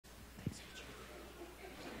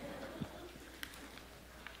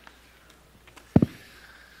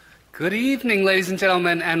Good evening, ladies and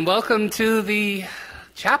gentlemen, and welcome to the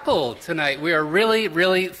chapel tonight. We are really,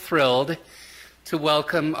 really thrilled to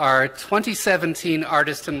welcome our 2017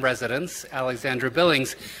 artist in residence, Alexandra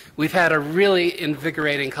Billings. We've had a really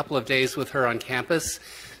invigorating couple of days with her on campus.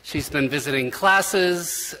 She's been visiting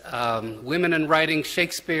classes, women in writing,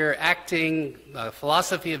 Shakespeare, acting,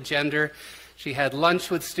 philosophy of gender. She had lunch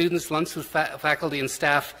with students, lunch with faculty and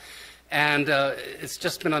staff, and it's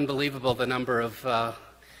just been unbelievable the number of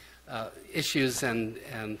issues and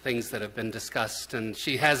things that have been discussed. And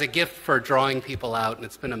she has a gift for drawing people out, and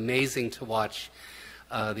it's been amazing to watch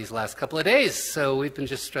these last couple of days. So we've been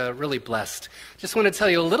just really blessed. Just want to tell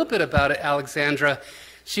you a little bit about Alexandra.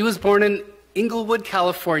 She was born in Inglewood,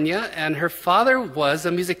 California, and her father was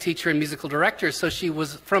a music teacher and musical director, so she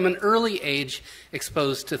was from an early age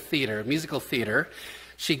exposed to theater, musical theater.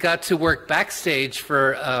 She got to work backstage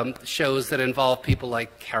for shows that involved people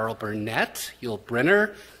like Carol Burnett, Yul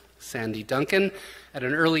Brynner, Sandy Duncan. At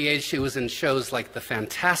an early age, she was in shows like The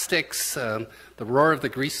Fantastics, The Roar of the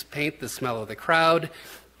Grease Paint, The Smell of the Crowd,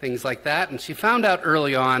 things like that. And she found out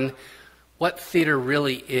early on what theater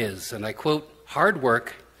really is. And I quote, hard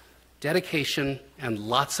work, dedication, and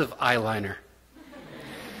lots of eyeliner.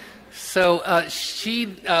 So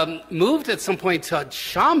she moved at some point to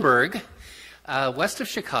Schaumburg, west of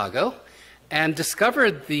Chicago, and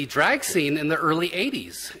discovered the drag scene in the early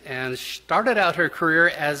 80s and started out her career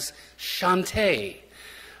as Shantae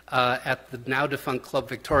at the now-defunct Club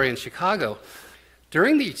Victoria in Chicago.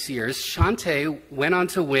 During these years, Shantae went on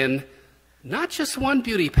to win not just one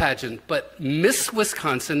beauty pageant, but Miss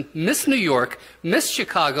Wisconsin, Miss New York, Miss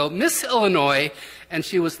Chicago, Miss Illinois, and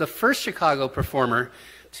she was the first Chicago performer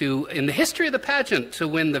to, in the history of the pageant, to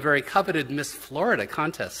win the very coveted Miss Florida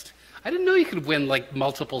contest. I didn't know you could win, like,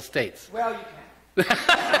 multiple states. Well, you can.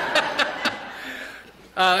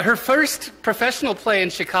 Her first professional play in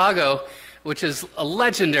Chicago, which is a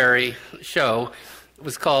legendary show,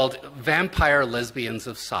 was called Vampire Lesbians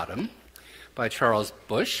of Sodom by Charles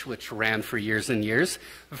Busch, which ran for years and years.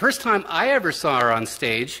 The first time I ever saw her on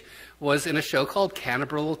stage was in a show called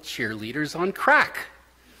Cannibal Cheerleaders on Crack,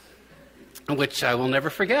 which I will never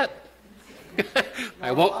forget.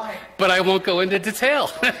 I won't go into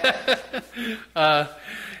detail.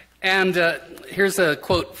 Here's a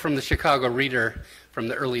quote from the Chicago Reader from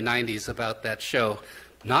the early 90s about that show.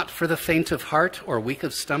 Not for the faint of heart or weak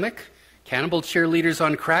of stomach, Cannibal Cheerleaders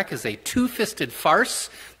on Crack is a two-fisted farce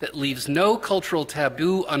that leaves no cultural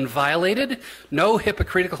taboo unviolated, no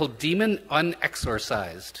hypocritical demon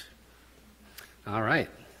unexorcised. All right.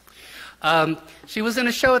 She was in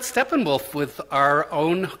a show at Steppenwolf with our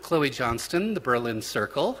own Chloe Johnston, the Berlin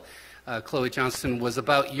Circle. Chloe Johnston was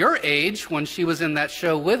about your age when she was in that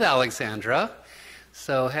show with Alexandra,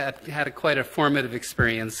 so had quite a formative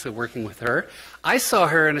experience working with her. I saw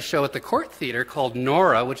her in a show at the Court Theater called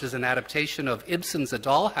Nora, which is an adaptation of Ibsen's A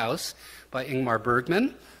Dollhouse by Ingmar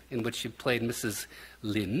Bergman, in which she played Mrs.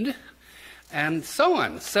 Lind, and so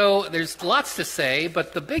on. So there's lots to say,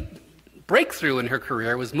 but the big breakthrough in her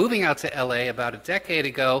career was moving out to LA about a decade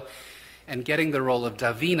ago and getting the role of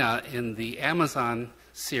Davina in the Amazon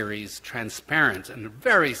series Transparent, and a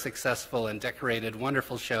very successful and decorated,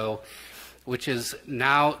 wonderful show, which is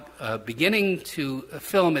now beginning to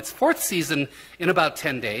film its fourth season in about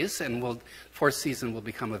 10 days, and fourth season will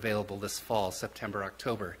become available this fall, September,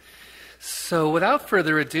 October. So without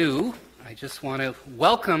further ado, I just want to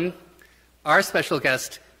welcome our special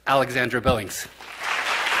guest, Alexandra Billings.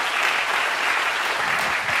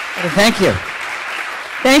 Thank you.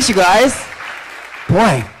 Thanks, you guys.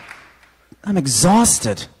 Boy, I'm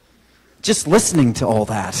exhausted just listening to all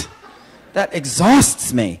that. That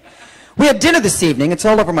exhausts me. We had dinner this evening. It's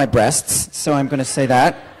all over my breasts, so I'm going to say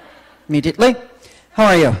that immediately. How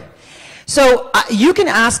are you? So you can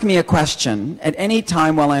ask me a question at any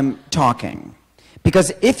time while I'm talking,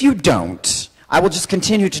 because if you don't, I will just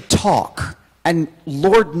continue to talk, and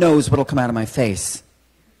Lord knows what will come out of my face.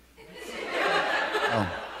 Oh.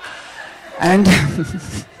 And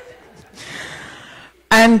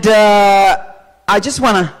I just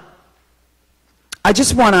want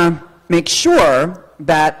to make sure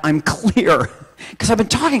that I'm clear, because I've been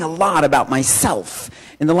talking a lot about myself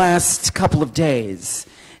in the last couple of days,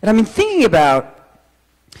 and I've been thinking about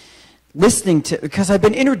listening to, because I've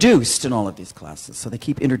been introduced in all of these classes, so they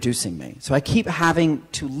keep introducing me, so I keep having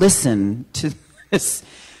to listen to this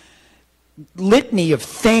litany of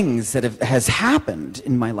things that has happened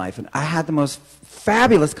in my life. And I had the most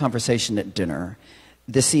fabulous conversation at dinner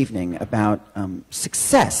this evening about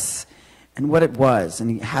success and what it was,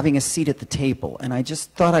 and having a seat at the table. And I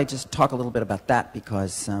just thought I'd just talk a little bit about that,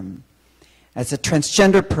 because as a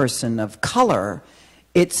transgender person of color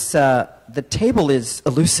It's, the table is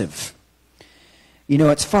elusive. You know,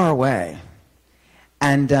 it's far away.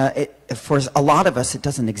 And for a lot of us, it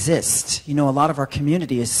doesn't exist. You know, a lot of our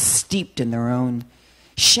community is steeped in their own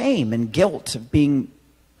shame and guilt of being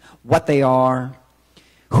what they are,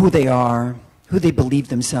 who they believe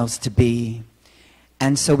themselves to be.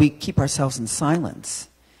 And so we keep ourselves in silence.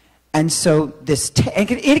 And so this,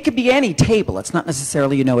 it could be any table. It's not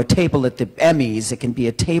necessarily, you know, a table at the Emmys. It can be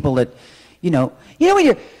a table at, you know when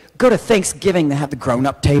you go to Thanksgiving, they have the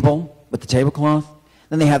grown-up table with the tablecloth.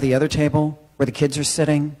 Then they have the other table where the kids are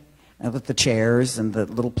sitting with the chairs and the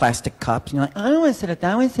little plastic cups. And you're like, I don't want to sit at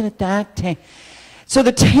that, I want to sit at that table. So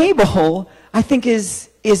the table, I think, is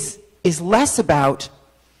less about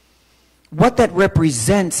what that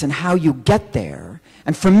represents and how you get there.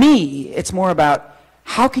 And for me, it's more about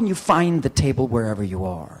how can you find the table wherever you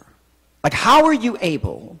are? Like, how are you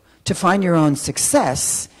able to find your own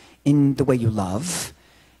success in the way you love,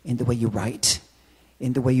 in the way you write,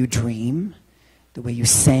 in the way you dream, the way you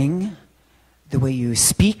sing, the way you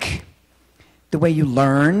speak, the way you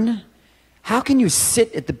learn? How can you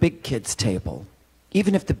sit at the big kids' table,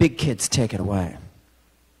 even if the big kids take it away?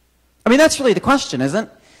 I mean, that's really the question, isn't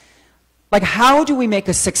it? Like, how do we make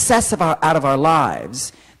a success out of our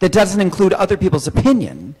lives that doesn't include other people's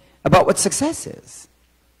opinion about what success is?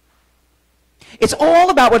 It's all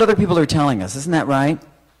about what other people are telling us, isn't that right?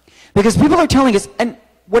 Because people are telling us, and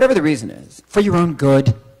whatever the reason is, for your own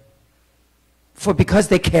good, because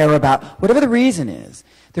they care about, whatever the reason is,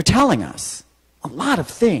 they're telling us a lot of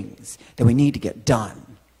things that we need to get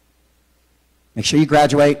done. Make sure you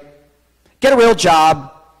graduate, get a real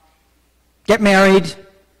job, get married.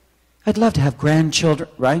 I'd love to have grandchildren,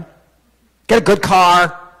 right? Get a good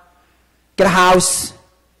car, get a house.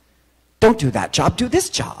 Don't do that job, do this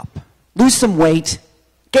job. Lose some weight,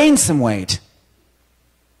 gain some weight.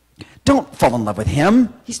 Don't fall in love with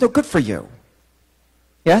him. He's no good for you.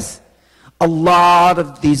 Yes? A lot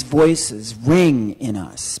of these voices ring in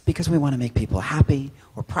us because we want to make people happy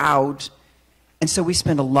or proud. And so we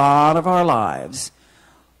spend a lot of our lives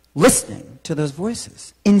listening to those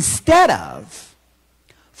voices instead of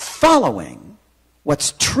following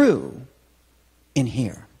what's true in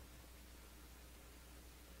here.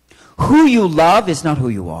 Who you love is not who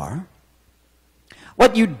you are.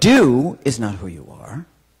 What you do is not who you are.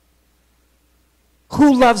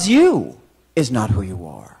 Who loves you is not who you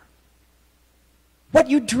are. What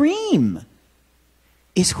you dream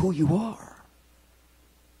is who you are.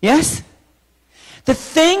 Yes? The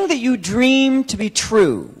thing that you dream to be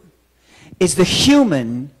true is the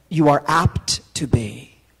human you are apt to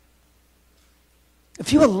be.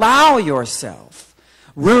 If you allow yourself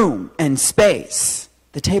room and space,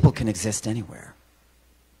 the table can exist anywhere.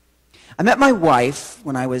 I met my wife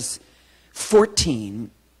when I was 14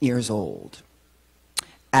 years old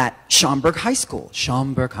at Schaumburg High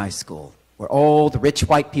School, where all the rich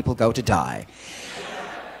white people go to die.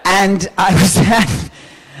 And I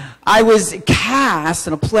was cast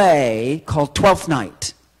in a play called Twelfth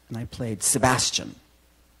Night, and I played Sebastian.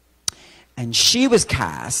 And she was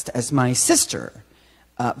cast as my sister,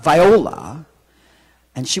 Viola,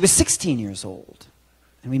 and she was 16 years old.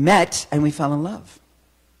 And we met, and we fell in love.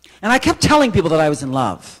 And I kept telling people that I was in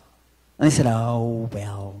love. And they said, oh,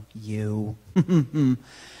 well, you. And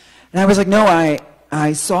I was like, no,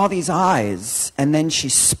 I saw these eyes, and then she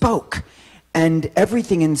spoke, and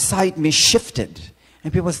everything inside me shifted.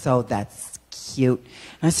 And people said, oh, that's cute.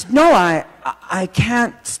 And I said, no, I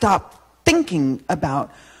can't stop thinking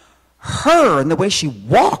about her and the way she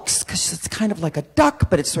walks, because it's kind of like a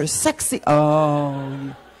duck, but it's sort of sexy.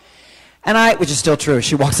 Oh. And which is still true.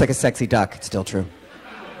 She walks like a sexy duck. It's still true.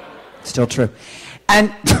 It's still true.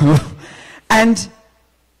 And, and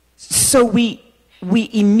so we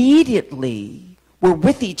immediately were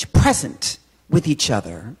present with each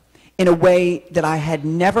other in a way that I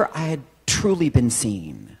had truly been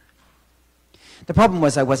seen. The problem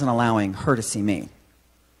was I wasn't allowing her to see me.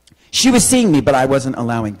 She was seeing me, but I wasn't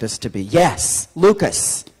allowing this to be. Yes,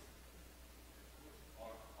 Lucas.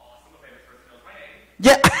 Awesome, a famous person knows my name.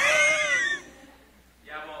 Yeah.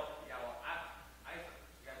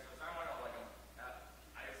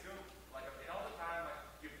 I assume, in all the time,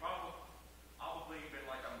 you've probably been,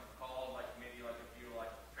 called, maybe, a few,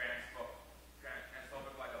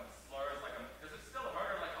 transphobic, slurs, does it still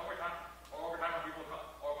hurt, over time when people call,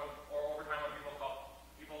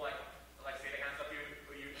 people, say the kind of stuff you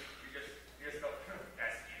just go,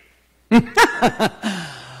 that's cute?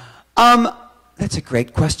 That's a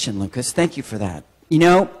great question, Lucas. Thank you for that. You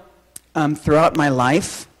know, throughout my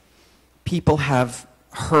life, people have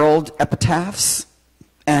hurled epitaphs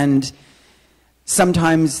and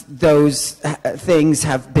Sometimes those things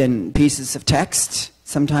have been pieces of text.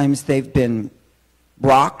 Sometimes they've been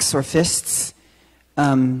rocks or fists.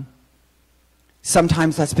 Sometimes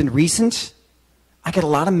that's been recent. I get a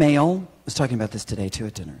lot of mail. I was talking about this today, too,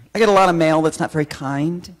 at dinner. I get a lot of mail that's not very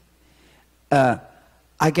kind. I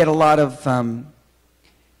get a lot of,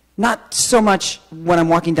 not so much when I'm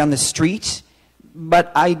walking down the street,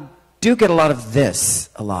 but I do get a lot of this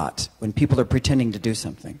a lot when people are pretending to do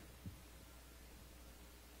something.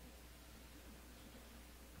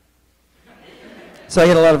 So I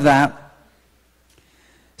get a lot of that,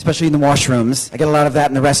 especially in the washrooms. I get a lot of that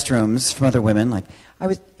in the restrooms from other women, like,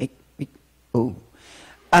 I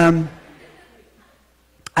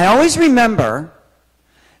always remember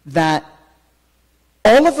that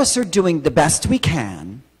all of us are doing the best we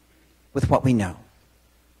can with what we know.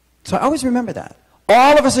 So I always remember that.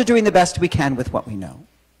 All of us are doing the best we can with what we know.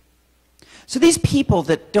 So these people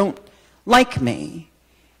that don't like me,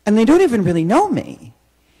 and they don't even really know me,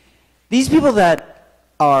 these people that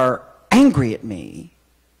are angry at me,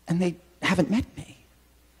 and they haven't met me,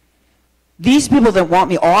 these people that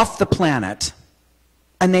want me off the planet,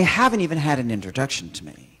 and they haven't even had an introduction to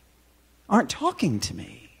me, aren't talking to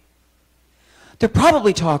me. They're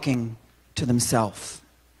probably talking to themselves.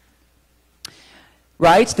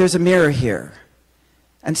 Right? There's a mirror here.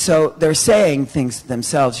 And so they're saying things to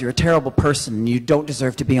themselves. You're a terrible person, and you don't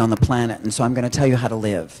deserve to be on the planet, and so I'm going to tell you how to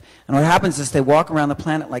live. And what happens is they walk around the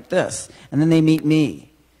planet like this, and then they meet me,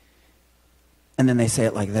 and then they say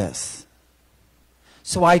it like this.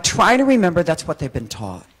 So I try to remember that's what they've been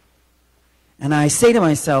taught. And I say to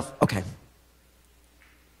myself, okay,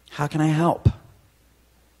 how can I help?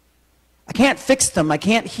 I can't fix them. I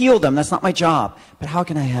can't heal them. That's not my job. But how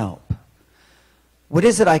can I help? What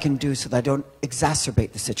is it I can do so that I don't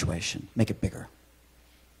exacerbate the situation, make it bigger?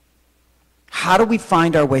 How do we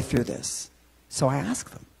find our way through this? So I ask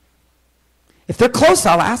them. If they're close,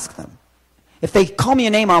 I'll ask them. If they call me a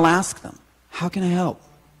name, I'll ask them. How can I help?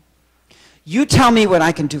 You tell me what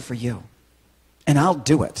I can do for you, and I'll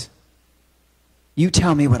do it. You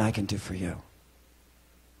tell me what I can do for you.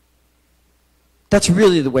 That's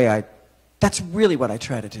really that's really what I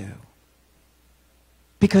try to do.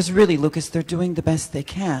 Because really, Lucas, they're doing the best they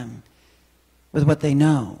can with what they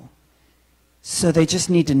know. So they just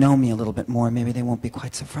need to know me a little bit more. Maybe they won't be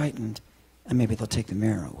quite so frightened. And maybe they'll take the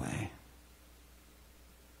mirror away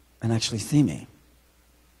and actually see me.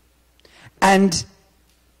 And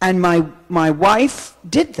my wife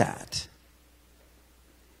did that.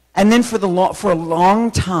 And then for a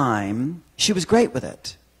long time, she was great with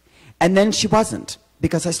it. And then she wasn't,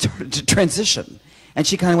 because I started to transition. And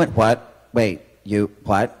she kind of went, what? Wait, you,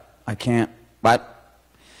 what? I can't, what?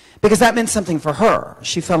 Because that meant something for her.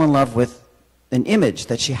 She fell in love with an image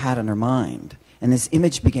that she had in her mind. And this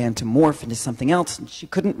image began to morph into something else, and she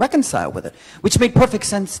couldn't reconcile with it, which made perfect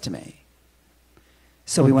sense to me.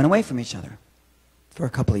 So we went away from each other for a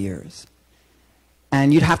couple of years.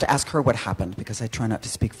 And you'd have to ask her what happened, because I try not to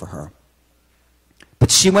speak for her. But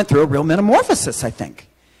she went through a real metamorphosis, I think.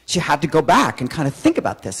 She had to go back and kind of think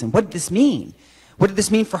about this, and what did this mean? What did this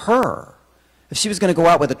mean for her? If she was going to go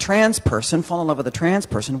out with a trans person, fall in love with a trans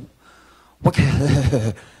person, what,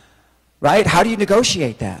 right? How do you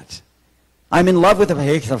negotiate that? I'm in love with him,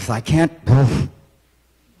 I can't.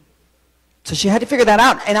 So she had to figure that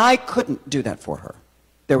out, and I couldn't do that for her.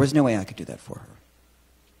 There was no way I could do that for her.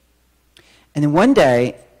 And then one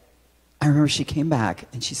day, I remember she came back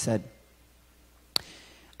and she said,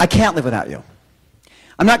 I can't live without you.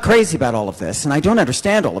 I'm not crazy about all of this, and I don't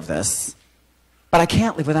understand all of this, but I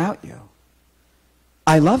can't live without you.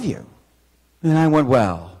 I love you. And I went,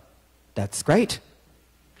 well, that's great.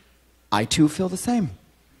 I too feel the same.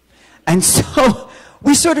 And so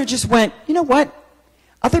we sort of just went, you know what?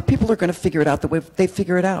 Other people are going to figure it out the way they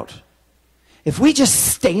figure it out. If we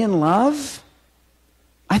just stay in love,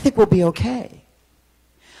 I think we'll be okay.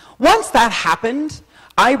 Once that happened,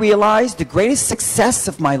 I realized the greatest success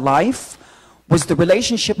of my life was the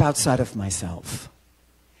relationship outside of myself.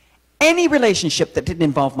 Any relationship that didn't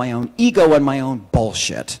involve my own ego and my own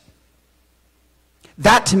bullshit.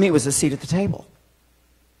 That to me was a seat at the table.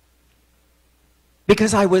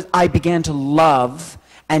 Because I began to love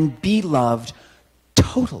and be loved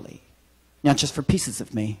totally. Not just for pieces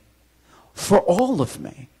of me, for all of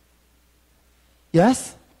me.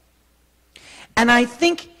 Yes? And I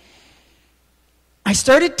think I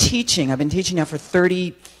started teaching. I've been teaching now for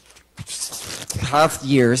 30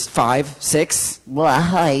 years, 5, 6. Well,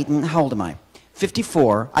 how old am I?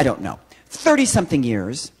 54, I don't know. 30-something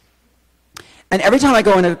years. And every time I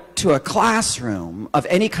go into a classroom of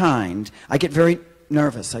any kind, I get very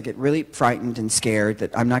nervous. I get really frightened and scared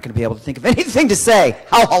that I'm not going to be able to think of anything to say.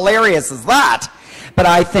 How hilarious is that? But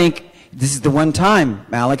I think this is the one time,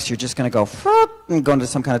 Alex, you're just going to go and go into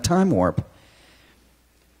some kind of time warp.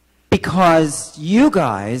 Because you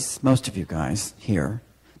guys, most of you guys here,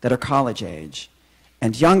 that are college age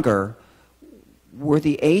and younger, were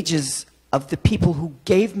the ages of the people who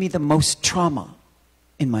gave me the most trauma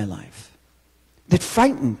in my life, that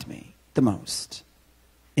frightened me the most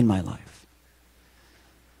in my life.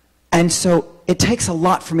 And so it takes a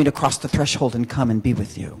lot for me to cross the threshold and come and be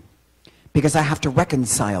with you, because I have to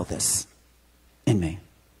reconcile this in me.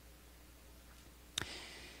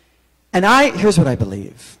 And here's what I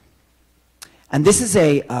believe. And this is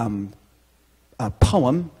a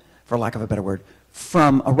poem, for lack of a better word,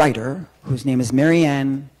 from a writer whose name is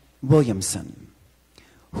Marianne Williamson,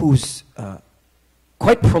 who's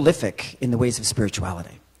quite prolific in the ways of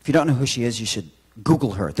spirituality. If you don't know who she is, you should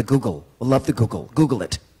Google her. The Google. We'll love the Google. Google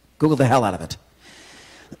it. Google the hell out of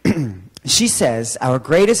it. She says, our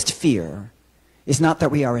greatest fear is not that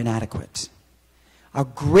we are inadequate. Our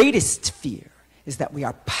greatest fear is that we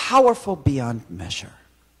are powerful beyond measure.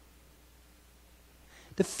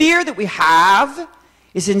 The fear that we have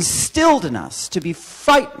is instilled in us to be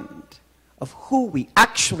frightened of who we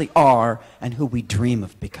actually are and who we dream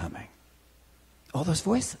of becoming. All those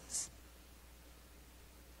voices.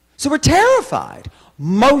 So we're terrified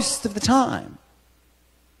most of the time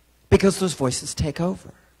because those voices take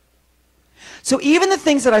over. So even the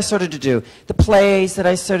things that I started to do, the plays that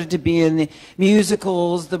I started to be in, the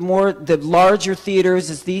musicals, the larger theaters,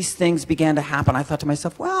 as these things began to happen, I thought to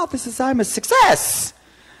myself, well, I'm a success.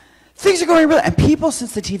 Things are going really, and people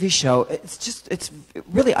since the TV show, it's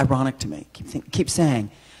really ironic to me. Keep saying,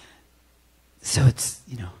 so it's,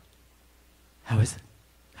 how is it?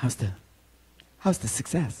 How's the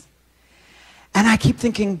success? And I keep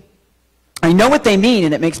thinking, I know what they mean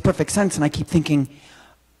and it makes perfect sense, and I keep thinking,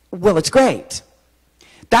 well, it's great.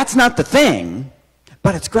 That's not the thing,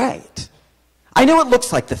 but it's great. I know it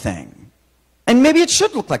looks like the thing, and maybe it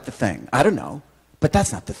should look like the thing. I don't know, but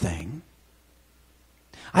that's not the thing.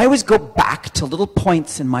 I always go back to little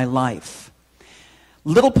points in my life,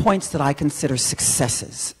 little points that I consider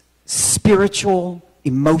successes, spiritual,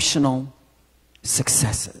 emotional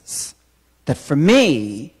successes, that for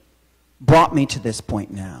me brought me to this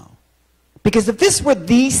point now. Because if this were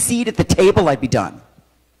the seat at the table, I'd be done.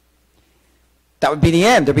 That would be the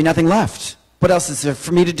end. There'd be nothing left. What else is there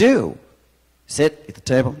for me to do? Sit at the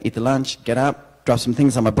table, eat the lunch, get up, drop some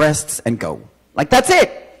things on my breasts, and go. Like, that's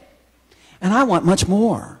it. And I want much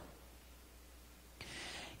more.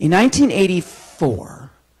 In 1984,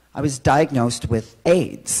 I was diagnosed with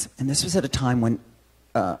AIDS. And this was at a time when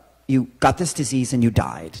you got this disease and you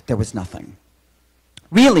died. There was nothing.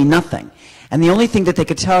 Really nothing. And the only thing that they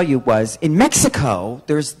could tell you was, in Mexico,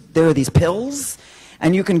 there are these pills,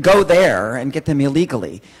 and you can go there and get them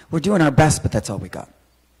illegally. We're doing our best, but that's all we got.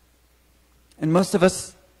 And most of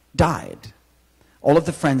us died. All of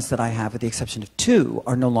the friends that I have, with the exception of 2,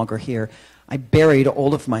 are no longer here. I buried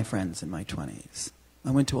all of my friends in my 20s.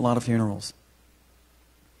 I went to a lot of funerals.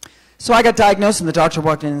 So I got diagnosed, and the doctor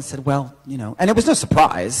walked in and said, well, and it was no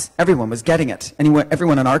surprise. Everyone was getting it.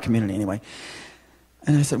 Everyone in our community, anyway.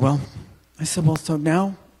 And I said, well, so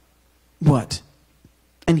now what?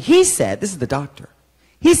 And he said, this is the doctor.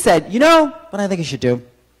 He said, what I think you should do?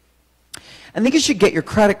 I think you should get your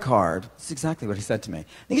credit card. This is exactly what he said to me. I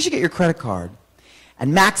think you should get your credit card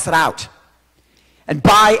and max it out and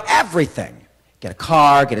buy everything. Get a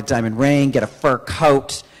car, get a diamond ring, get a fur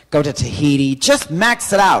coat, go to Tahiti. Just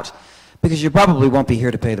max it out, because you probably won't be here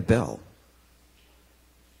to pay the bill.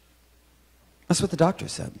 That's what the doctor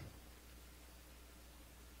said.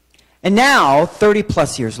 And now, 30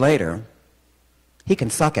 plus years later, he can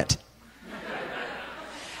suck it.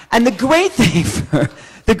 And the great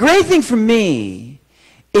thing for me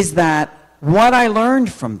is that what I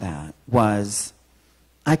learned from that was,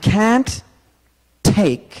 I can't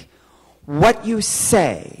take what you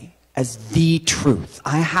say as the truth.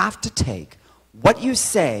 I have to take what you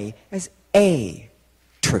say as a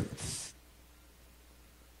truth.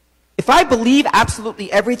 If I believe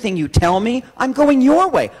absolutely everything you tell me, I'm going your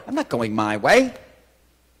way. I'm not going my way.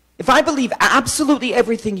 If I believe absolutely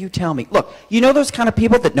everything you tell me, look, those kind of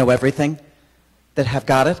people that know everything, that have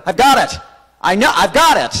got it? I've got it. I know, I've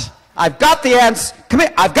got it. I've got the answer. Come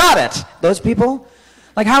here, I've got it. Those people,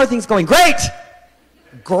 like, how are things going? Great.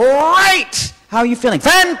 Great. How are you feeling?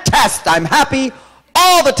 Fantastic. I'm happy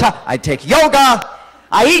all the time. I take yoga,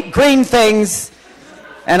 I eat green things,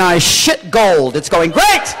 and I shit gold. It's going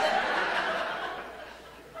great.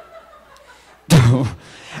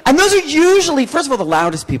 And those are usually, first of all, the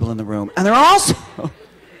loudest people in the room. And they're also,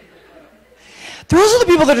 those are the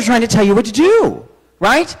people that are trying to tell you what to do,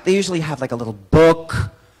 right? They usually have like a little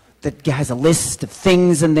book that has a list of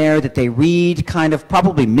things in there that they read, kind of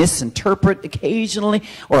probably misinterpret occasionally,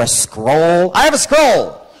 or a scroll. I have a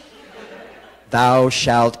scroll. Thou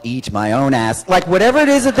shalt eat my own ass. Like whatever it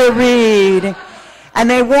is that they read. And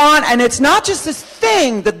they want, and it's not just this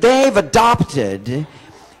thing that they've adopted.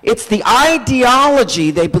 It's the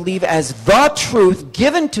ideology they believe as the truth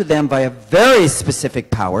given to them by a very specific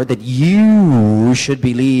power that you should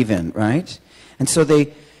believe in, right? And so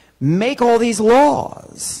they make all these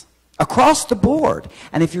laws across the board.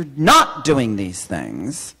 And if you're not doing these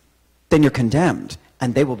things, then you're condemned.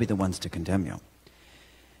 And they will be the ones to condemn you.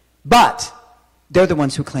 But they're the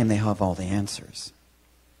ones who claim they have all the answers.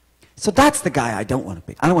 So that's the guy I don't want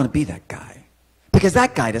to be. I don't want to be that guy. Because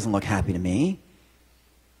that guy doesn't look happy to me.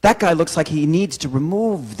 That guy looks like he needs to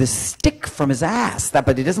remove the stick from his ass.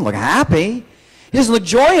 But he doesn't look happy. He doesn't look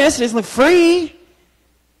joyous. He doesn't look free.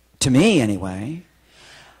 To me, anyway.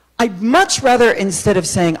 I'd much rather, instead of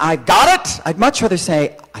saying, I got it, I'd much rather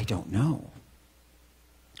say, I don't know.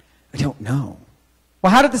 I don't know.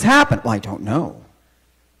 Well, how did this happen? Well, I don't know.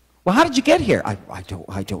 Well, how did you get here? I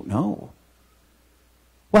don't know.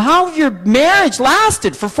 Well, how have your marriage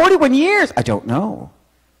lasted for 41 years? I don't know.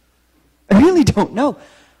 I really don't know.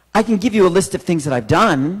 I can give you a list of things that I've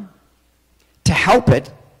done to help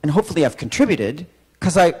it, and hopefully I've contributed,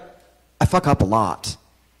 because I fuck up a lot.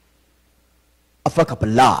 I fuck up a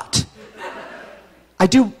lot.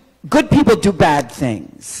 Good people do bad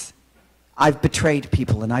things. I've betrayed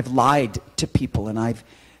people, and I've lied to people, and I've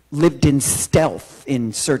lived in stealth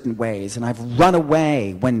in certain ways, and I've run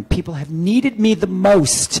away when people have needed me the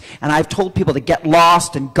most, and I've told people to get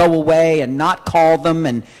lost and go away and not call them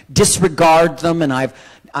and disregard them, and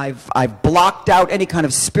I've blocked out any kind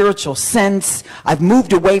of spiritual sense. I've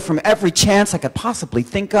moved away from every chance I could possibly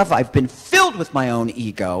think of. I've been filled with my own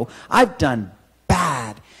ego. I've done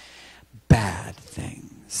bad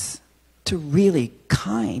things to really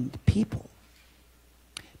kind people.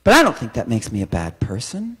 But I don't think that makes me a bad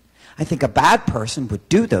person. I think a bad person would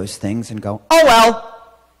do those things and go, oh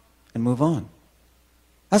well, and move on.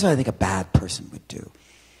 That's what I think a bad person would do.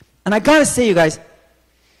 And I gotta say, you guys,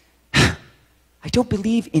 I don't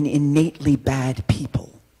believe in innately bad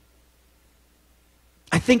people.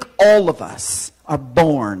 I think all of us are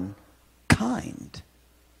born kind.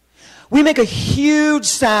 We make a huge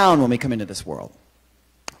sound when we come into this world.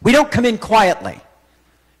 We don't come in quietly.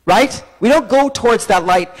 Right? We don't go towards that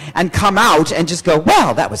light and come out and just go,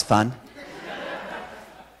 wow, that was fun.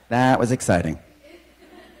 That was exciting.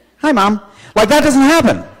 Hi, Mom. Like, that doesn't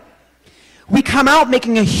happen. We come out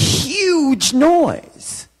making a huge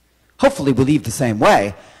noise. Hopefully we leave the same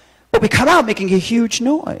way. But we come out making a huge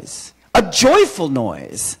noise. A joyful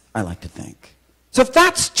noise, I like to think. So if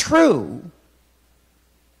that's true,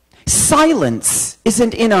 silence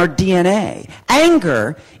isn't in our DNA.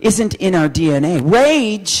 Anger isn't in our DNA.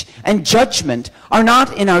 Rage and judgment are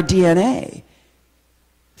not in our DNA.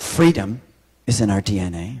 Freedom is in our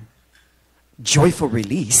DNA. Joyful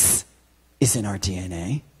release is in our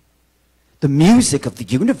DNA. The music of the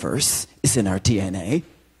universe is in our DNA.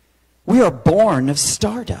 We are born of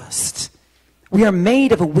stardust. We are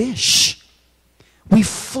made of a wish. We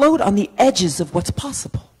float on the edges of what's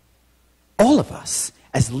possible. All of us.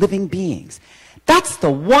 As living beings. That's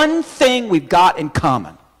the one thing we've got in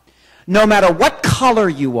common. No matter what color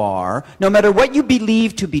you are, no matter what you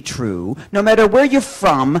believe to be true, no matter where you're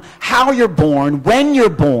from, how you're born, when you're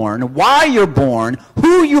born, why you're born,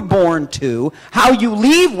 who you're born to, how you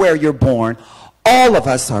leave where you're born, all of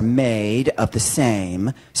us are made of the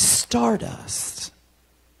same stardust.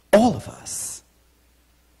 All of us.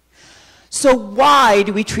 So why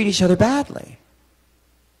do we treat each other badly?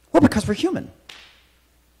 Well, because we're human.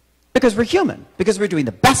 Because we're human. Because we're doing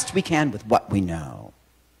the best we can with what we know.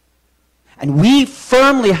 And we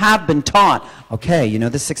firmly have been taught, okay, you know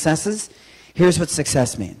the successes? Here's what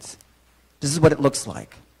success means. This is what it looks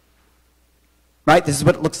like. Right? This is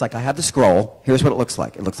what it looks like. I have the scroll. Here's what it looks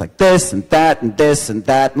like. It looks like this and that and this and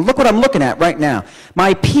that. And look what I'm looking at right now.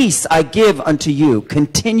 My peace I give unto you.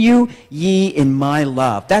 Continue ye in my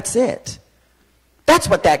love. That's it. That's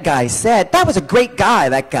what that guy said. That was a great guy,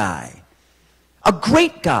 that guy. A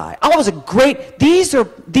great guy. I was a great... These are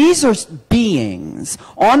beings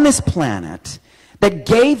on this planet that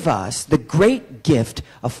gave us the great gift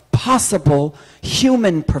of possible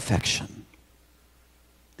human perfection.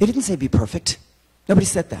 They didn't say be perfect. Nobody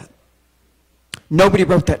said that. Nobody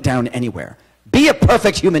wrote that down anywhere. Be a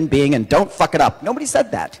perfect human being and don't fuck it up. Nobody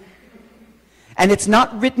said that. And it's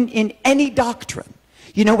not written in any doctrine.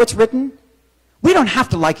 You know what's written? We don't have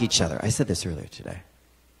to like each other. I said this earlier today.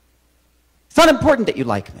 It's not important that you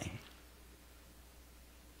like me.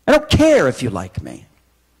 I don't care if you like me.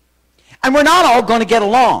 And we're not all going to get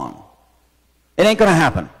along. It ain't going to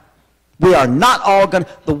happen. We are not all going to,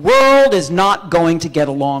 the world is not going to get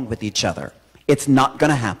along with each other. It's not going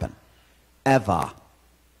to happen. Ever.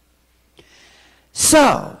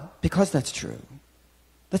 So, because that's true,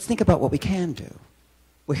 let's think about what we can do.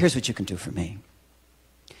 Well, here's what you can do for me.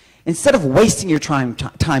 Instead of wasting your time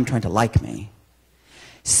trying to like me,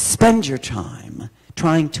 spend your time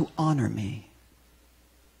trying to honor me.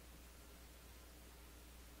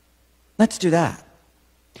 Let's do that.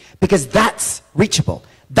 Because that's reachable.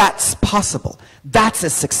 That's possible. That's a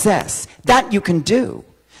success. That you can do.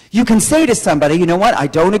 You can say to somebody, you know what, I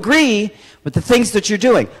don't agree with the things that you're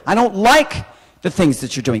doing. I don't like the things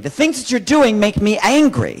that you're doing. The things that you're doing make me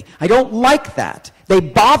angry. I don't like that. They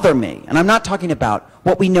bother me. And I'm not talking about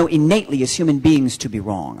what we know innately as human beings to be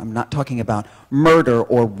wrong. I'm not talking about murder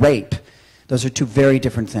or rape. Those are two very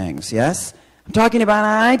different things, yes? I'm talking about,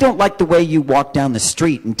 I don't like the way you walk down the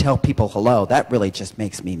street and tell people hello. That really just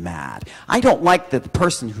makes me mad. I don't like the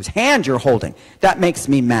person whose hand you're holding. That makes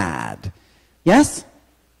me mad. Yes?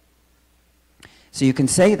 So you can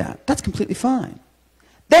say that. That's completely fine.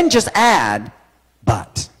 Then just add,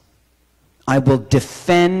 but I will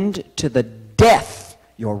defend to the death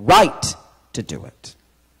your right to do it.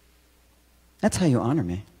 That's how you honor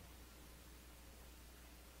me.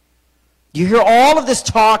 You hear all of this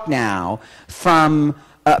talk now from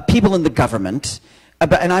people in the government,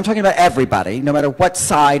 and I'm talking about everybody, no matter what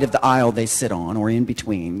side of the aisle they sit on or in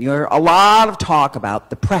between. You hear a lot of talk about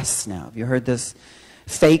the press now. Have you heard this?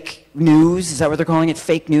 Fake news, is that what they're calling it?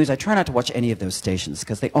 Fake news. I try not to watch any of those stations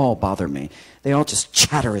because they all bother me. They all just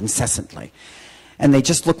chatter incessantly. And they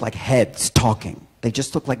just look like heads talking. They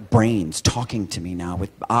just look like brains talking to me now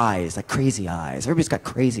with eyes, like crazy eyes. Everybody's got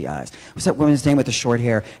crazy eyes. What's that woman's name with the short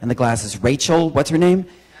hair and the glasses? Rachel, what's her name?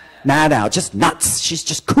 Maddow. Just nuts. She's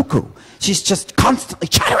just cuckoo. She's just constantly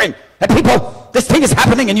chattering at people. This thing is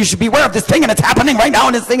happening and you should be aware of this thing and it's happening right now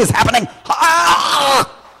and this thing is happening.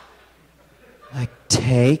 Ah! Like,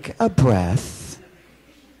 take a breath,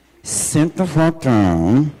 sit the fuck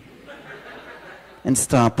down, and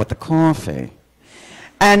stop with the coffee.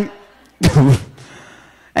 And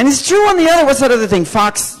and it's true on the other, what's that other thing?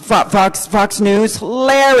 Fox News,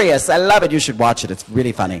 hilarious. I love it. You should watch it. It's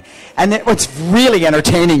really funny. And it's really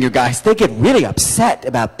entertaining, you guys. They get really upset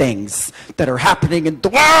about things that are happening in the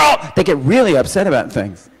world. They get really upset about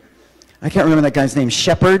things. I can't remember that guy's name.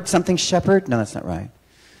 Shepard, something Shepard? No, that's not right.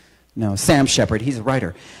 No, Sam Shepard. He's a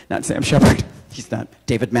writer. Not Sam Shepard. He's not.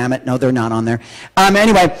 David Mamet. No, they're not on there.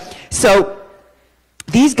 Anyway, so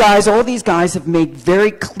these guys, all these guys have made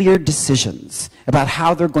very clear decisions about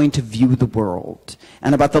how they're going to view the world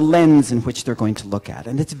and about the lens in which they're going to look at.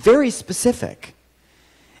 And it's very specific.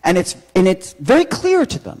 And it's very clear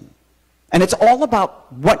to them. And it's all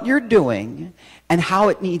about what you're doing and how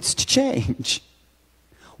it needs to change.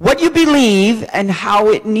 What you believe and how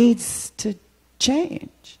it needs to change.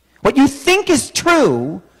 What you think is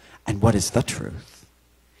true and what is the truth.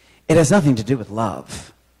 It has nothing to do with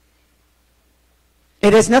love.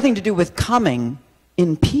 It has nothing to do with coming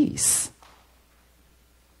in peace.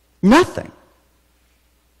 Nothing.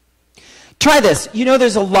 Try this. You know,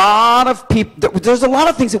 there's a lot of things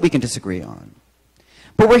that we can disagree on.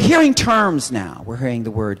 But we're hearing terms now. We're hearing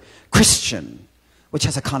the word Christian, which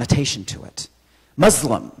has a connotation to it.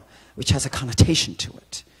 Muslim, which has a connotation to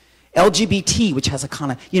it. LGBT, which has a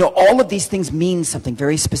all of these things mean something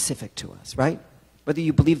very specific to us, right? Whether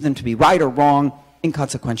you believe them to be right or wrong,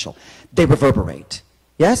 inconsequential. They reverberate.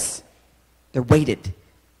 Yes? They're weighted.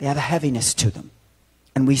 They have a heaviness to them.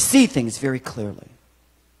 And we see things very clearly.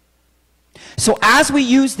 So as we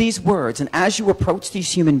use these words and as you approach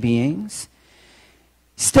these human beings,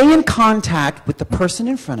 stay in contact with the person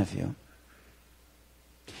in front of you.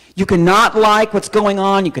 You cannot like what's going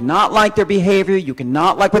on. You cannot like their behavior. You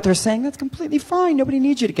cannot like what they're saying. That's completely fine. Nobody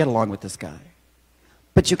needs you to get along with this guy.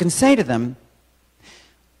 But you can say to them,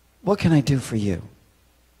 what can I do for you?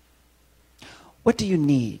 What do you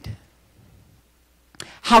need?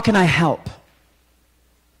 How can I help?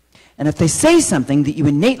 And if they say something that you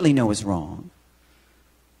innately know is wrong,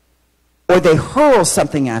 or they hurl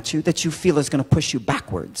something at you that you feel is going to push you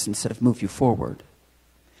backwards instead of move you forward,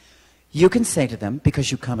 you can say to them,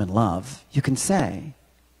 because you come in love, you can say,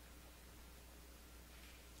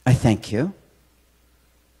 I thank you.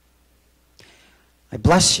 I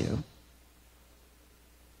bless you.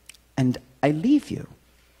 And I leave you.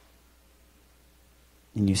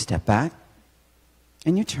 And you step back,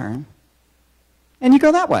 and you turn, and you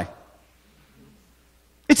go that way.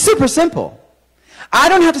 It's super simple. I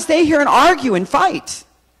don't have to stay here and argue and fight.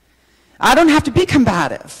 I don't have to be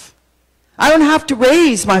combative. I don't have to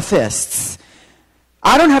raise my fists.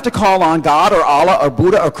 I don't have to call on God or Allah or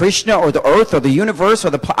Buddha or Krishna or the earth or the universe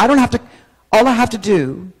or I don't have to, all I have to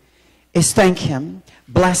do is thank him,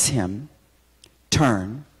 bless him,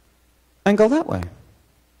 turn, and go that way.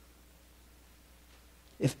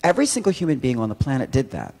 If every single human being on the planet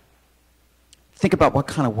did that, think about what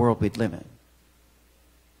kind of world we'd live in.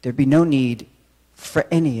 There'd be no need for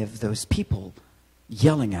any of those people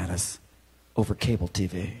yelling at us over cable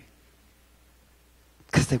TV.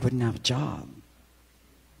 Because they wouldn't have a job.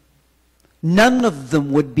 None of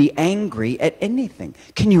them would be angry at anything.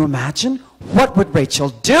 Can you imagine? What would Rachel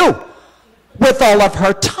do with all of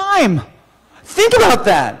her time? Think about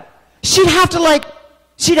that. She'd have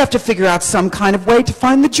to figure out some kind of way to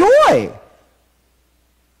find the joy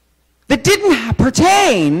that didn't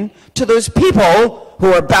pertain to those people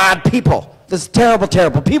who are bad people. Those terrible,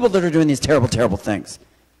 terrible people that are doing these terrible, terrible things.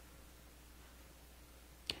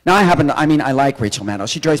 Now I like Rachel Maddow.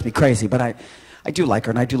 She drives me crazy, but I do like her,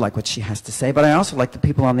 and I do like what she has to say, but I also like the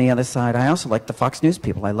people on the other side. I also like the Fox News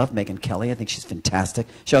people. I love Megyn Kelly. I think she's fantastic.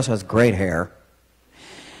 She also has great hair.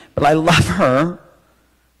 But I love her.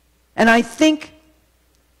 And I think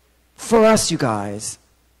for us, you guys,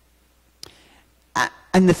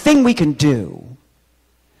 and the thing we can do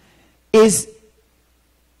is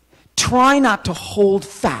try not to hold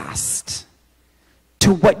fast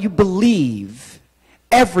to what you believe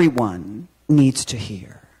everyone needs to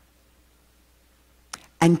hear.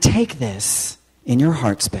 And take this in your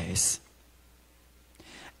heart space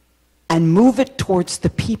and move it towards the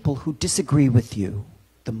people who disagree with you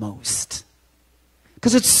the most.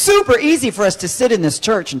 Because it's super easy for us to sit in this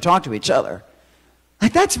church and talk to each other.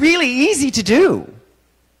 Like, that's really easy to do.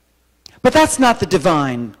 But that's not the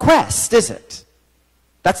divine quest, is it?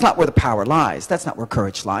 That's not where the power lies. That's not where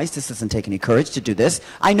courage lies. This doesn't take any courage to do this.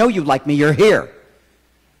 I know you like me. You're here.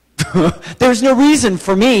 There's no reason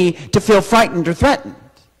for me to feel frightened or threatened.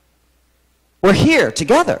 We're here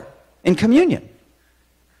together in communion.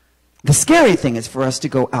 The scary thing is for us to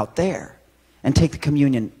go out there and take the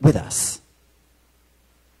communion with us.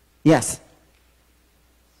 Yes?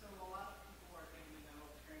 So a lot of people are thinking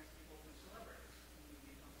about trans people from celebrities.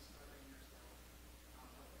 You become a celebrity yourself,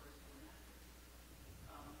 a person or an actress.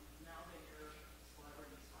 Now that you're a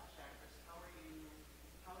celebrity slash actress, how is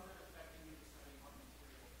that affecting you deciding what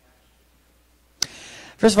material to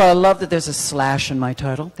catch? First of all, I love that there's a slash in my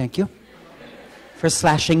title. Thank you for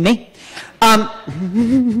slashing me.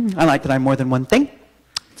 I like that I'm more than one thing.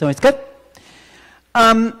 So it's good.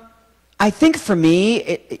 I think for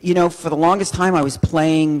me, for the longest time I was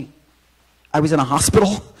in a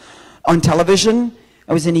hospital on television.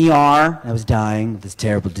 I was in ER. I was dying of this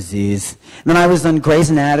terrible disease. And then I was on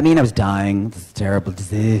Grey's Anatomy and I was dying of this terrible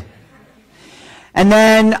disease. And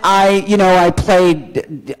then I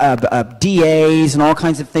played DAs and all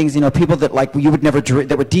kinds of things, people that you would never,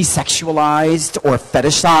 that were desexualized or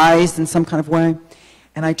fetishized in some kind of way.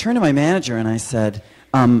 And I turned to my manager and I said,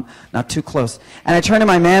 not too close. And I turned to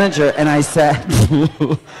my manager and I said,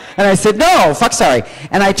 no, fuck sorry.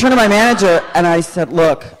 And I turned to my manager and I said,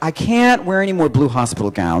 look, I can't wear any more blue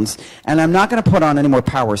hospital gowns, and I'm not going to put on any more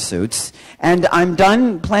power suits, and I'm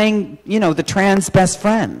done playing, the trans best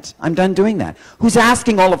friend. I'm done doing that. Who's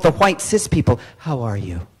asking all of the white cis people, how are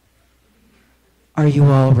you? Are you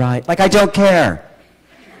all right? Like, I don't care.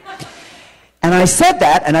 And I said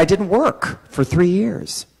that, and I didn't work for 3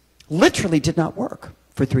 years. Literally did not work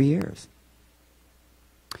for 3 years.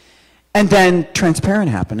 And then Transparent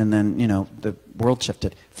happened, and then, the world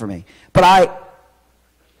shifted for me. But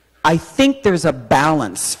I think there's a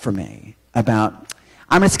balance for me about,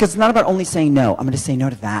 because it's not about only saying no. I'm going to say no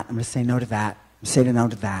to that. I'm going to say no to that. I'm going to say no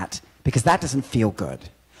to that, because that doesn't feel good.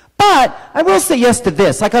 But I will say yes to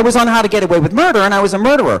this. Like, I was on How to Get Away with Murder, and I was a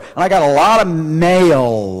murderer. And I got a lot of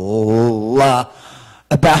mail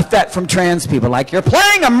about that from trans people. Like, you're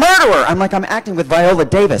playing a murderer. I'm like, I'm acting with Viola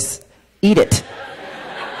Davis. Eat it.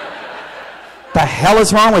 The hell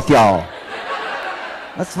is wrong with y'all?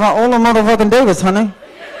 That's Viola motherfucking Davis, honey.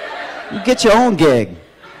 You get your own gig.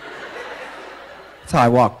 That's how I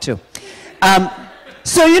walk, too.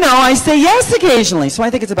 So, I say yes occasionally. So I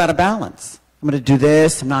think it's about a balance. I'm going to do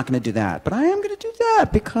this. I'm not going to do that. But I am going to do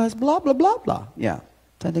that because blah, blah, blah, blah. Yeah.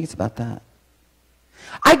 So I think it's about that.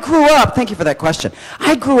 I grew up, thank you for that question.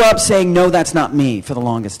 I grew up saying, no, that's not me for the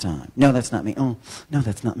longest time. No, that's not me. Oh, no,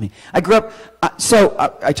 that's not me. I grew up,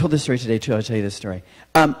 I told this story today too. I'll tell you this story.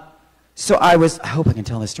 I hope I can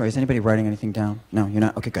tell this story. Is anybody writing anything down? No, you're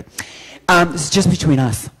not? Okay, good. This is just between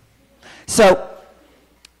us. So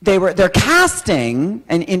they're casting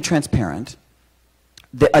an intransparent,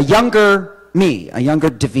 a younger me, a younger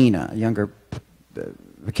Davina, a younger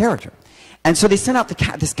character. And so they sent out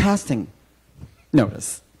this casting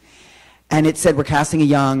notice. And it said, we're casting a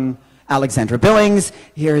young Alexandra Billings,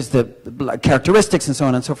 here's the characteristics and so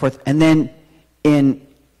on and so forth. And then in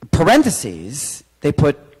parentheses, they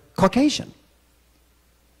put Caucasian.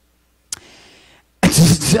 And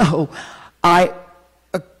so I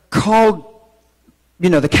called, you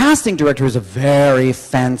know, the casting director is a very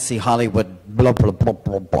fancy Hollywood, blah, blah, blah,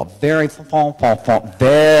 blah, blah, very,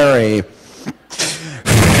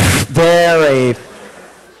 very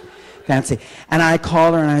fancy. And I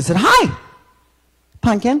called her and I said, hi,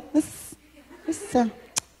 Pumpkin, this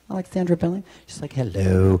Alexandra Billings. She's like,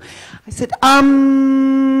 hello. I said,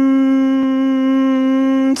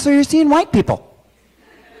 so you're seeing white people?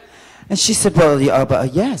 And she said, well,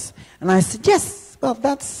 yes. And I said, yes, well,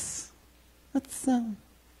 it's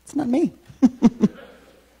not me. I'm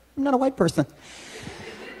not a white person.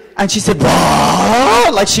 And she said,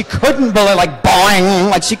 what? Like she couldn't believe, like boing,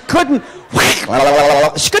 like she couldn't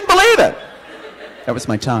believe it. That was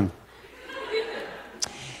my tongue.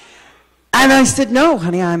 And I said, no,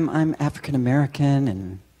 honey, I'm African American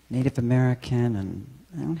and Native American, and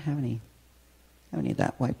I don't have any of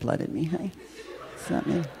that white blood in me, honey. It's not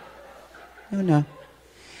me. No.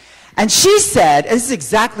 And she said, this is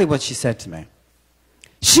exactly what she said to me.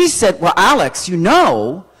 She said, well, Alex, you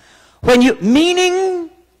know, when you, meaning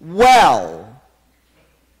well,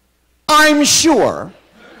 I'm sure.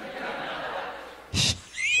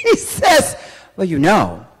 She says, well, you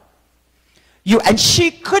know, and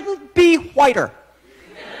she couldn't be whiter.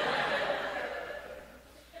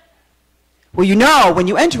 Well, you know, when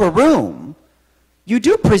you enter a room, you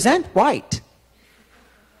do present white.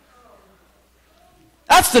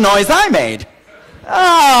 That's the noise I made.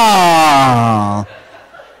 Oh.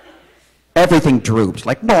 Everything drooped,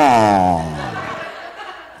 like, no.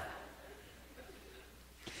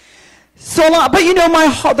 So, but you know,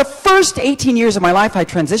 the first 18 years of my life, I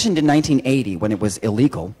transitioned in 1980 when it was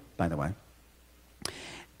illegal, by the way.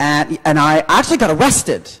 And I actually got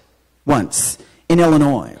arrested once in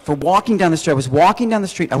Illinois for walking down the street. I was walking down the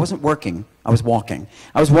street. I wasn't working. I was walking.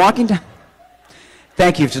 I was walking down.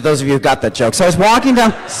 Thank you to those of you who got that joke. So I was walking down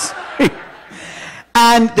the street,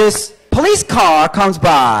 and this police car comes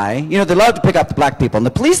by. You know, they love to pick up the black people. And the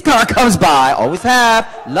police car comes by, always have,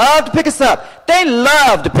 love to pick us up. They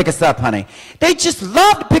love to pick us up, honey. They just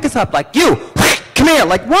love to pick us up like you. Come here.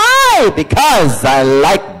 Like, why? Because I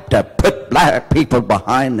like to put black people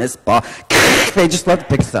behind this bar. They just love to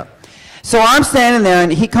pick us up. So I'm standing there,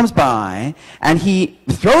 and he comes by, and he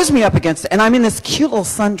throws me up against, and I'm in this cute little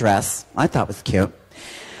sundress. I thought was cute.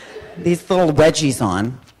 These little wedgies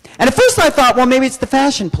on. And at first I thought, well, maybe it's the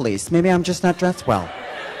fashion police. Maybe I'm just not dressed well.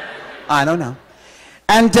 I don't know.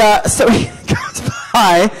 And so he comes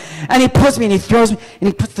by, and he pulls me, and he throws me, and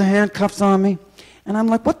he puts the handcuffs on me. And I'm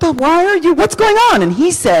like, why are you, what's going on? And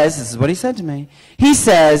he says, this is what he said to me. He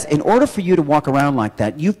says, in order for you to walk around like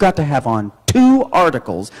that, you've got to have on 2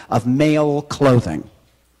 articles of male clothing.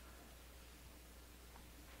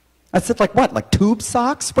 I said, like what? Like tube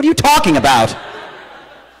socks? What are you talking about?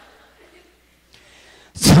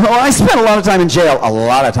 So I spent a lot of time in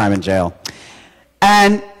jail,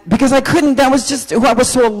 And because I couldn't,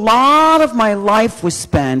 so a lot of my life was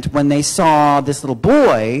spent when they saw this little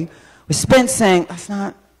boy, was spent saying, that's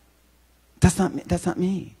not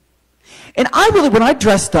me. And I really, when I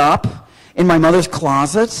dressed up in my mother's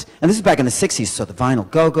closet, and this is back in the 60s, so the vinyl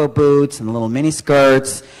go-go boots and the little mini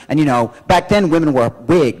skirts, and you know, back then women wore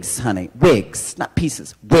wigs, honey, wigs, not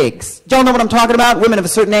pieces, wigs. Y'all know what I'm talking about? Women of a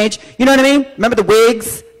certain age, you know what I mean? Remember the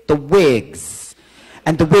wigs? The wigs.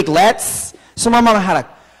 And the wiglets. So my mother had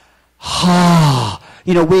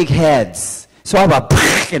wig heads. So I would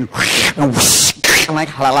and like,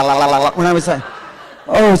 when I was like,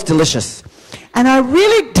 oh, it's delicious. And I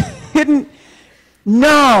really didn't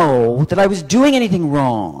know that I was doing anything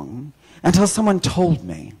wrong until someone told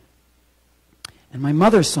me. And my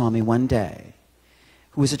mother saw me one day,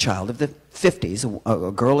 who was a child of the 50s,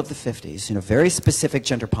 a girl of the 50s, you know, very specific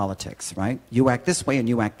gender politics, right? You act this way and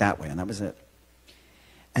you act that way, and that was it.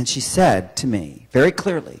 And she said to me very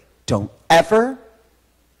clearly, don't ever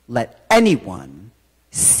let anyone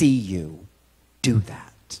see you do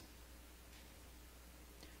that.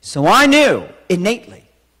 So I knew innately,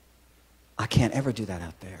 I can't ever do that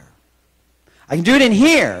out there. I can do it in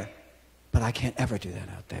here, but I can't ever do that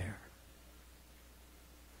out there.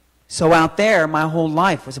 So out there, my whole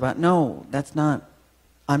life was about, no, that's not,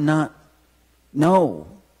 I'm not, no,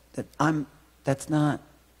 that's not.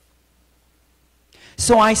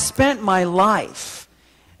 So I spent my life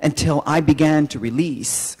until I began to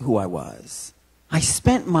release who I was. I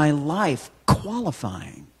spent my life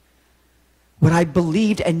qualifying what I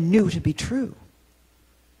believed and knew to be true.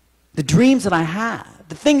 The dreams that I had,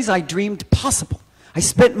 the things I dreamed possible. I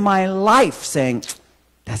spent my life saying,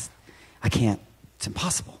 I can't, it's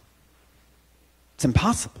impossible. It's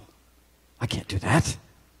impossible. I can't do that.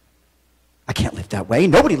 I can't live that way.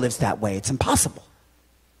 Nobody lives that way. It's impossible.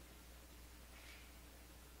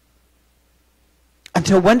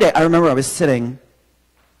 Until one day, I remember I was sitting,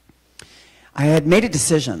 I had made a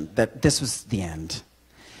decision that this was the end.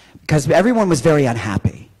 Because everyone was very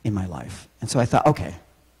unhappy in my life. And so I thought, okay,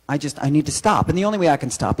 I need to stop. And the only way I can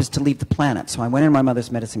stop is to leave the planet. So I went in my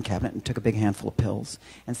mother's medicine cabinet and took a big handful of pills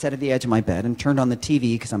and sat at the edge of my bed and turned on the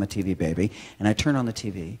TV, because I'm a TV baby, and I turned on the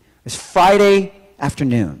TV. It was Friday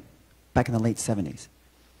afternoon, back in the late 70s.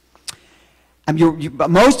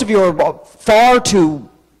 Most of you are far too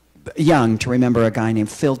young to remember a guy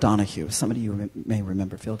named Phil Donahue. Some of you may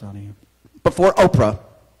remember Phil Donahue. Before Oprah,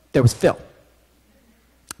 there was Phil,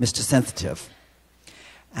 Mr. Sensitive.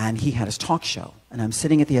 And he had his talk show. And I'm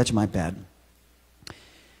sitting at the edge of my bed.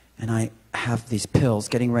 And I have these pills,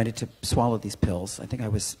 getting ready to swallow these pills. I think I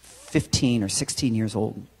was 15 or 16 years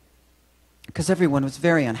old. Because everyone was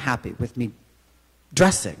very unhappy with me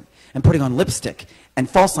dressing and putting on lipstick. And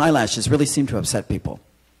false eyelashes really seemed to upset people.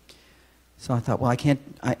 So I thought, well,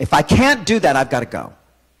 if I can't do that, I've got to go.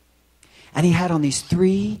 And he had on these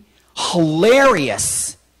 3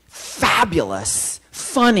 hilarious, fabulous,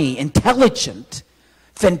 funny, intelligent,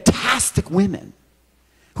 fantastic women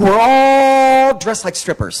who were all dressed like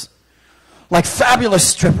strippers, like fabulous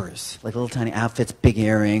strippers, like little tiny outfits, big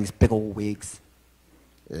earrings, big old wigs,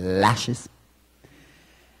 lashes.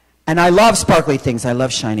 And I love sparkly things. I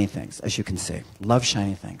love shiny things, as you can see. Love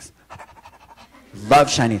shiny things. Love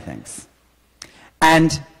shiny things.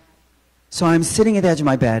 And so I'm sitting at the edge of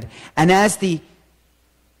my bed, and as the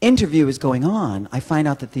interview is going on, I find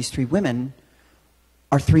out that these 3 women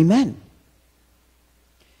are 3 men.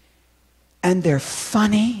 And they're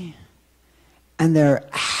funny, and they're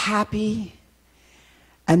happy,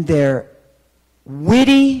 and they're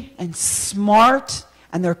witty and smart,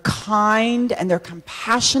 and they're kind, and they're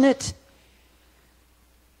compassionate.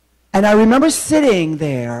 And I remember sitting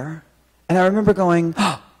there, and I remember going,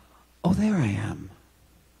 oh, there I am.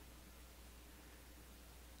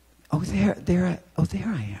 Oh, there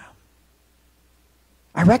I am.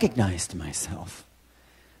 I recognized myself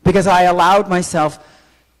because I allowed myself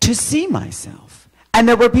to see myself. And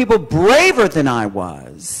there were people braver than I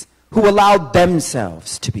was who allowed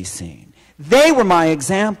themselves to be seen. They were my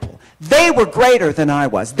example. They were greater than I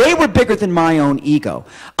was. They were bigger than my own ego.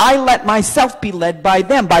 I let myself be led by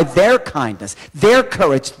them, by their kindness, their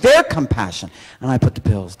courage, their compassion. And I put the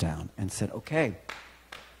pills down and said, okay.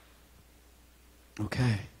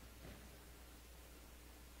 Okay.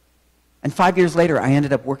 And 5 years later, I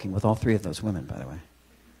ended up working with all 3 of those women, by the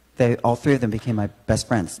way. All 3 of them became my best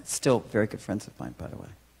friends. Still very good friends of mine, by the way.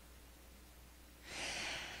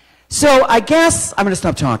 So I guess I'm going to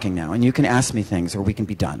stop talking now, and you can ask me things, or we can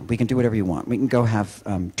be done. We can do whatever you want. We can go have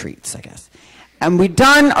treats, I guess. And we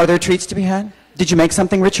done? Are there treats to be had? Did you make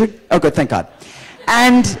something, Richard? Oh, good, thank God.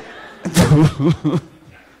 And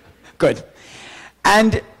good.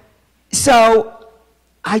 And so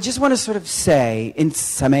I just want to sort of say, in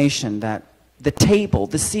summation, that the table,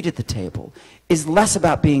 the seat at the table, is less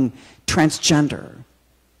about being transgender,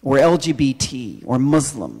 or LGBT, or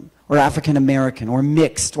Muslim, or African American, or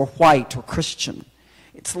mixed, or white, or Christian.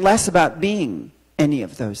 It's less about being any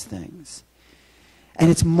of those things.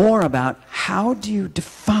 And it's more about how do you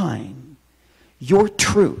define your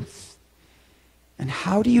truth, and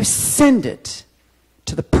how do you send it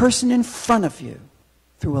to the person in front of you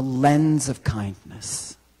through a lens of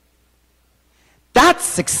kindness. That's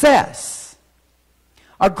success.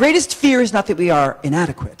 Our greatest fear is not that we are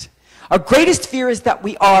inadequate. Our greatest fear is that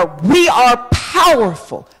we are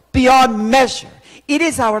powerful beyond measure. It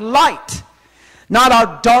is our light, not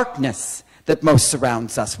our darkness, that most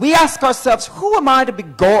surrounds us. We ask ourselves, who am I to be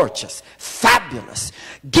gorgeous, fabulous,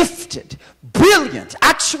 gifted, brilliant?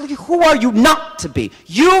 Actually, who are you not to be?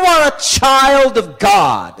 You are a child of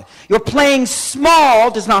God. Your playing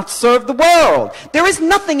small does not serve the world. There is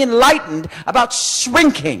nothing enlightened about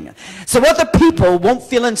shrinking, so other people won't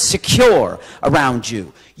feel insecure around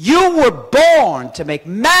you. You were born to make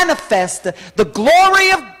manifest the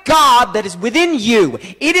glory of God that is within you.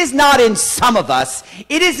 It is not in some of us.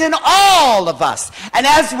 It is in all of us. And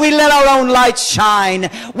as we let our own light shine,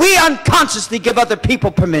 we unconsciously give other people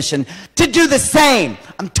permission to do the same.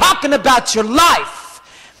 I'm talking about your life.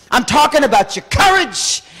 I'm talking about your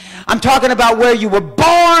courage. I'm talking about where you were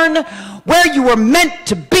born, where you were meant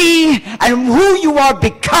to be and who you are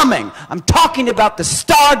becoming. I'm talking about the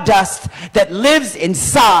stardust that lives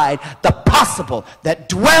inside the possible, that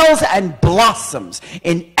dwells and blossoms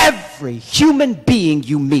in every human being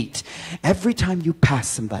you meet. Every time you pass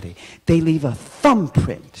somebody, they leave a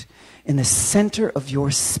thumbprint in the center of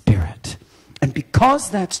your spirit. And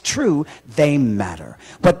because that's true, they matter.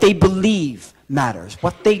 What they believe matters.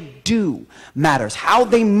 What they do matters. How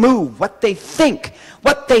they move, what they think,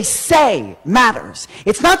 what they say matters.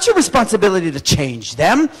 It's not your responsibility to change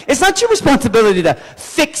them. It's not your responsibility to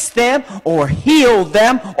fix them or heal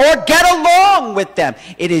them or get along with them.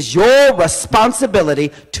 It is your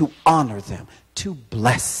responsibility to honor them, to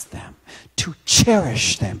bless them, to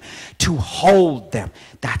cherish them, to hold them.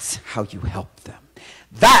 That's how you help them.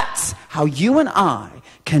 That's how you and I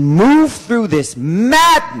can move through this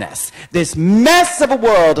madness, this mess of a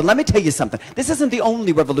world. And let me tell you something. This isn't the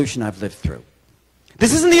only revolution I've lived through.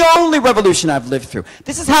 This isn't the only revolution I've lived through.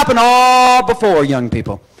 This has happened all before, young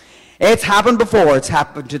people. It's happened before. It's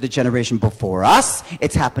happened to the generation before us.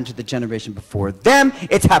 It's happened to the generation before them.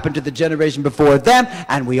 It's happened to the generation before them.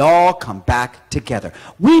 And we all come back together.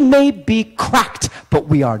 We may be cracked, but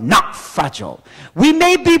we are not fragile. We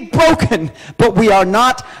may be broken, but we are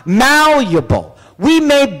not malleable. We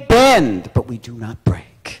may bend, but we do not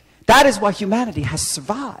break. That is why humanity has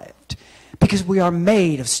survived, because we are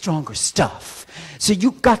made of stronger stuff. So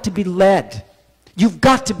you've got to be led. You've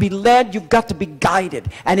got to be led, you've got to be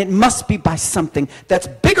guided, and it must be by something that's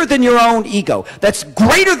bigger than your own ego, that's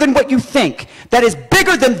greater than what you think, that is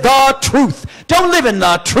bigger than the truth. Don't live in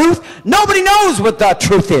the truth. Nobody knows what the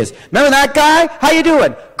truth is. Remember that guy? How you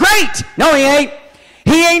doing? Great! No, he ain't.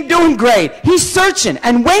 He ain't doing great. He's searching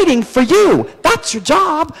and waiting for you. That's your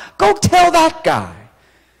job. Go tell that guy.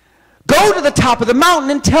 Go to the top of the mountain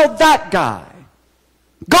and tell that guy.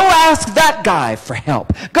 Go ask that guy for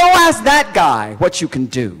help. Go ask that guy what you can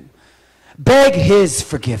do. Beg his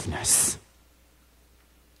forgiveness.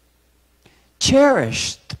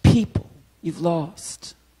 Cherish the people you've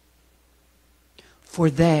lost, for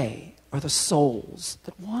they are the souls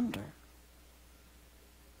that wander.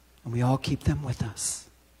 And we all keep them with us.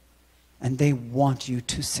 And they want you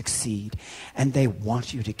to succeed. And they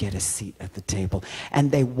want you to get a seat at the table.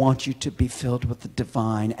 And they want you to be filled with the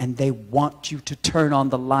divine. And they want you to turn on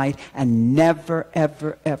the light and never,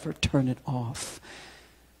 ever, ever turn it off.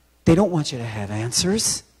 They don't want you to have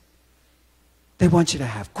answers. They want you to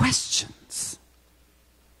have questions.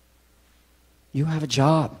 You have a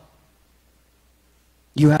job.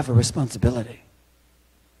 You have a responsibility.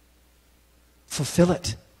 Fulfill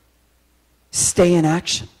it. Stay in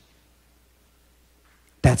action.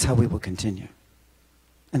 That's how we will continue.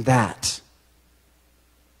 And that,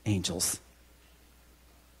 angels,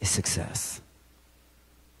 is success.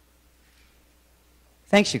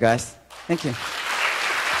 Thanks, you guys. Thank you.